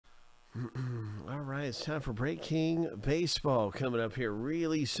All right, it's time for Break King Baseball coming up here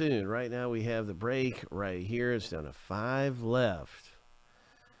really soon. Right now we have the break right here. It's down to 5 left.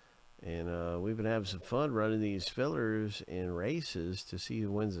 And we've been having some fun running these fillers in races to see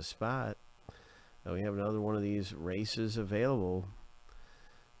who wins a spot. We have another one of these races available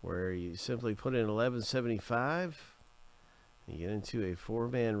where you simply put in 1175. You get into a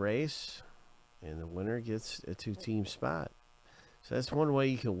 4-man race, and the winner gets a 2-team spot. So that's one way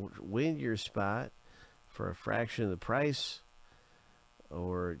you can win your spot for a fraction of the price,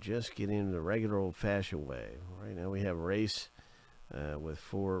 or just get in the regular old-fashioned way. Right now we have a race with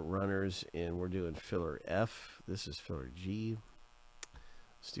 4 runners, and we're doing filler F. This is filler G.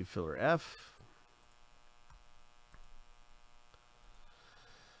 Let's do filler F.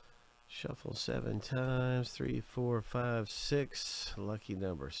 Shuffle 7 times. 3, 4, 5, 6. Lucky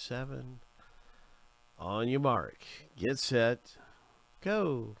number 7. On your mark. Get set.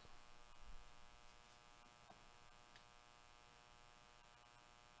 Go.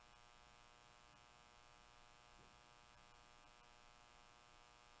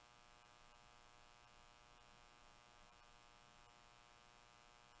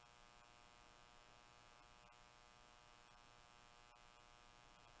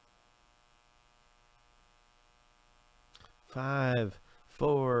 Five,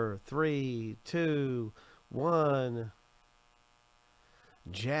 4, 3, 2, 1.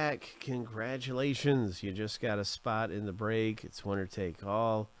 Jack, congratulations. You just got a spot in the break. It's winner take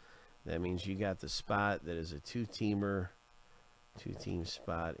all. That means you got the spot that is a 2-teamer, 2-team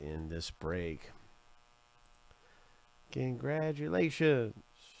spot in this break. Congratulations.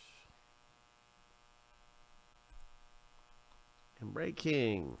 And Break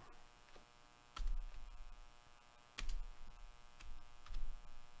King.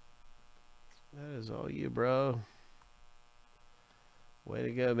 That is all you, bro. Way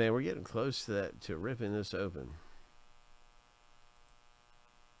to go, man. We're getting close to that, to ripping this open.